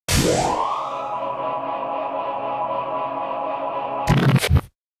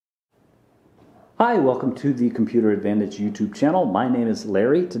Hi, welcome to the Computer Advantage YouTube channel. My name is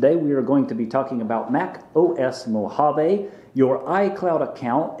Larry. Today we are going to be talking about macOS Mojave, your iCloud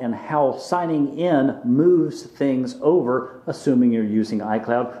account, and how signing in moves things over, assuming you're using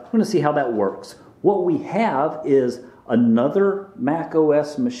iCloud. We're going to see how that works. What we have is another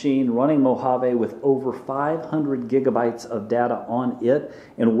macOS machine running Mojave with over 500 gigabytes of data on it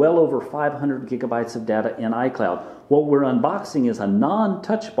and well over 500 gigabytes of data in iCloud. What we're unboxing is a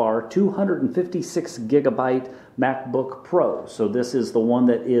non-touch bar 256 gigabyte MacBook Pro. So this is the one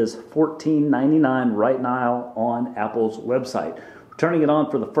that is $14.99 right now on Apple's website. We're turning it on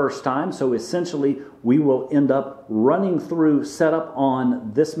for the first time, so essentially we will end up running through setup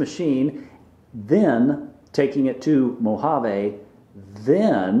on this machine, then taking it to Mojave,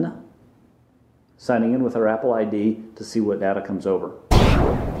 then signing in with our Apple ID to see what data comes over.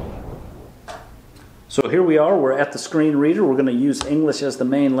 So here we are, we're at the screen reader. We're going to use English as the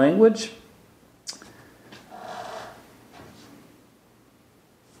main language.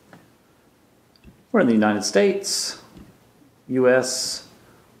 We're in the United States, US.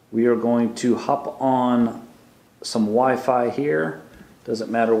 We are going to hop on some Wi-Fi here.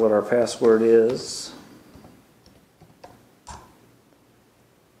 Doesn't matter what our password is.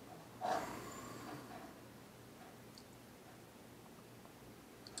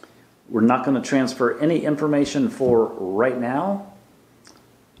 We're not going to transfer any information for right now.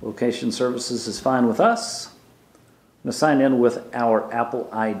 Location services is fine with us. I'm going to sign in with our Apple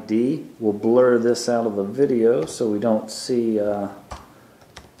ID. We'll blur this out of the video so we don't see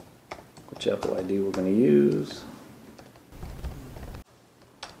which Apple ID we're going to use.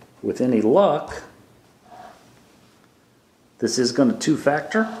 With any luck, this is going to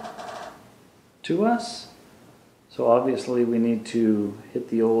two-factor to us. So obviously we need to hit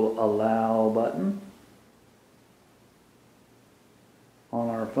the old allow button on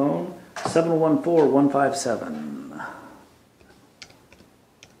our phone. 714157.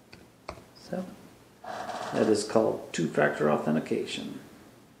 That is called two-factor authentication.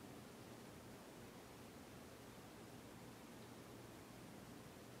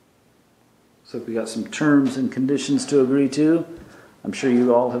 So we got some terms and conditions to agree to. I'm sure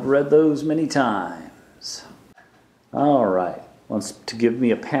you all have read those many times. All right, wants to give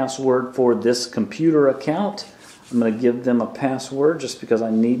me a password for this computer account. I'm going to give them a password just because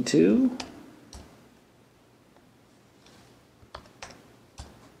I need to.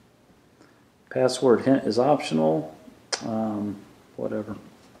 Password hint is optional. Whatever.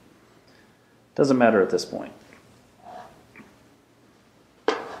 Doesn't matter at this point.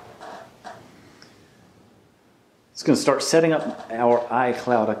 It's going to start setting up our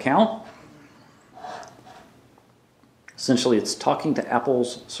iCloud account. Essentially, it's talking to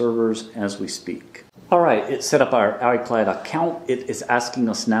Apple's servers as we speak. All right, it set up our iCloud account. It is asking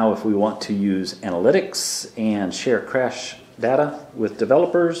us now if we want to use analytics and share crash data with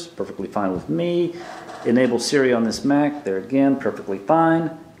developers. Perfectly fine with me. Enable Siri on this Mac. There again, perfectly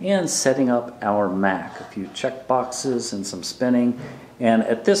fine. And setting up our Mac. A few check boxes and some spinning. And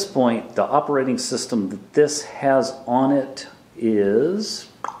at this point, the operating system that this has on it is,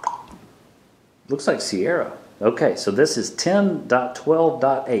 looks like Sierra. Okay, so this is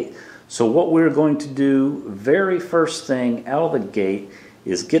 10.12.8. So what we're going to do very first thing out of the gate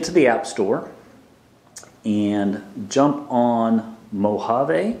is get to the App Store and jump on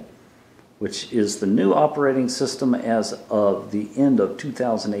Mojave, which is the new operating system as of the end of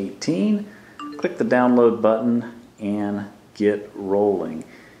 2018. Click the download button and get rolling.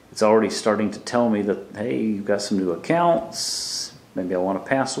 It's already starting to tell me that, hey, you've got some new accounts. Maybe I want a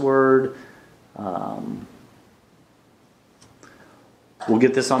password. We'll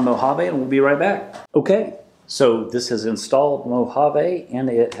get this on Mojave and we'll be right back. Okay, so this has installed Mojave and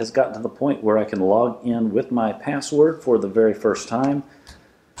it has gotten to the point where I can log in with my password for the very first time.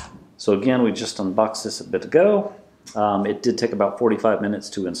 So again, we just unboxed this a bit ago. It did take about 45 minutes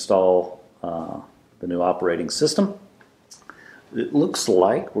to install the new operating system. It looks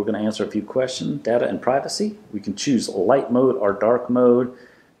like we're going to answer a few questions. Data and privacy. We can choose light mode or dark mode.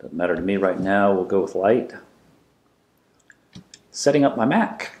 Doesn't matter to me right now. We'll go with light. Setting up my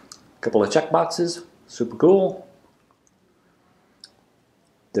Mac. A couple of check boxes. Super cool.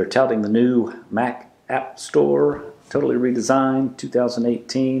 They're touting the new Mac App Store. Totally redesigned.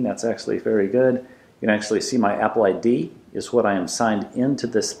 2018. That's actually very good. You can actually see my Apple ID is what I am signed into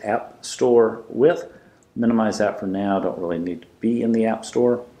this App Store with. Minimize that for now. Don't really need to be in the App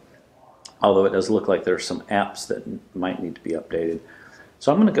Store. Although it does look like there's some apps that might need to be updated.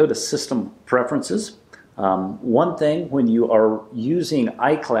 So I'm going to go to System Preferences. One thing, when you are using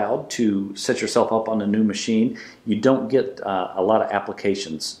iCloud to set yourself up on a new machine, you don't get a lot of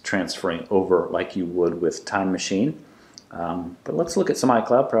applications transferring over like you would with Time Machine. But let's look at some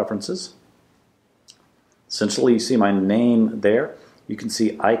iCloud preferences. Essentially, you see my name there. You can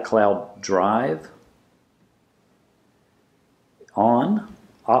see iCloud Drive on.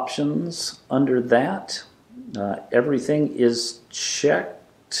 Options under that. Everything is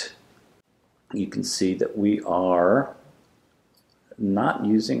checked. You can see that we are not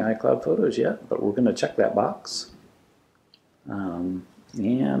using iCloud Photos yet, but we're going to check that box. And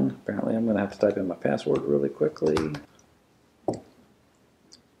apparently I'm going to have to type in my password really quickly.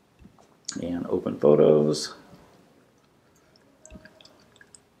 And open Photos.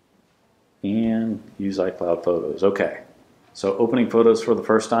 And use iCloud Photos. Okay. So opening Photos for the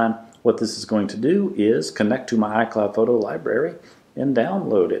first time, what this is going to do is connect to my iCloud photo library and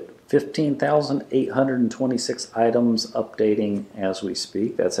download it. 15,826 items updating as we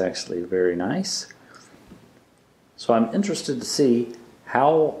speak. That's actually very nice. So I'm interested to see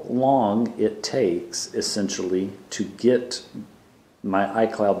how long it takes essentially to get my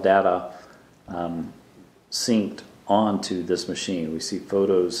iCloud data synced onto this machine. We see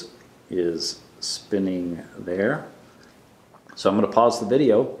Photos is spinning there. So I'm going to pause the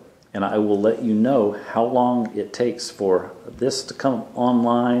video and I will let you know how long it takes for this to come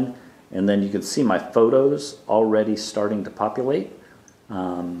online, and then you can see my photos already starting to populate.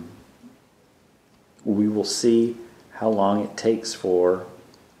 We will see how long it takes for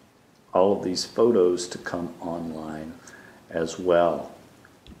all of these photos to come online as well.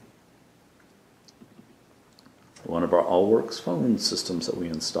 One of our AllWorks phone systems that we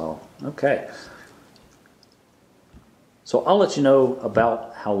install. Okay. So I'll let you know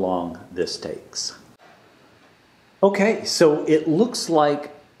about how long this takes. Okay, so it looks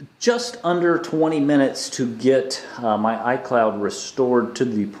like just under 20 minutes to get my iCloud restored to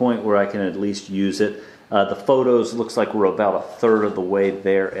the point where I can at least use it. The photos looks like we're about a third of the way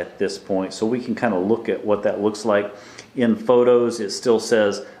there at this point, so we can kind of look at what that looks like. In Photos, it still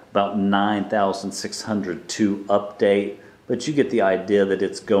says about 9,602 update, but you get the idea that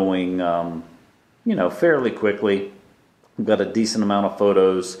it's going, you know, fairly quickly. We've got a decent amount of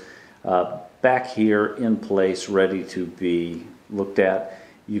photos back here in place, ready to be looked at.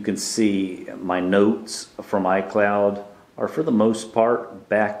 You can see my notes from iCloud are for the most part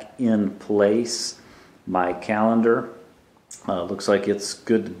back in place. My calendar looks like it's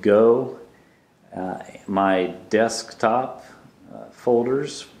good to go. My desktop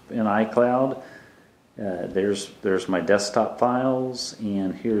folders in iCloud, there's my desktop files,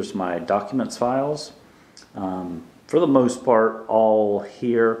 and here's my documents files. For the most part, all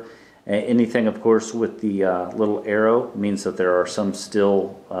here. Anything, of course, with the little arrow means that there are some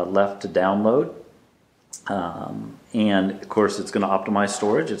still left to download. And, of course, it's going to optimize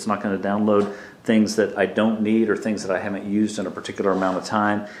storage. It's not going to download things that I don't need or things that I haven't used in a particular amount of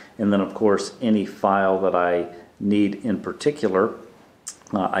time. And then, of course, any file that I need in particular,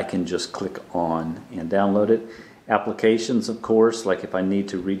 I can just click on and download it. Applications, of course, like if I need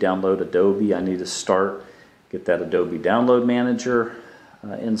to re-download Adobe, I need to get that Adobe Download Manager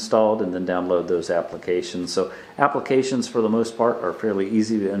installed and then download those applications. So applications for the most part are fairly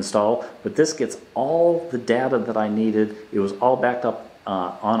easy to install, but this gets all the data that I needed. It was all backed up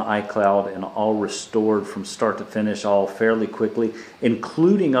on iCloud and all restored from start to finish, all fairly quickly,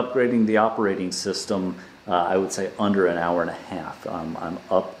 including upgrading the operating system. I would say under an hour and a half. I'm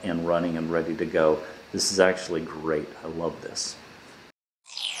up and running and ready to go. This is actually great. I love this.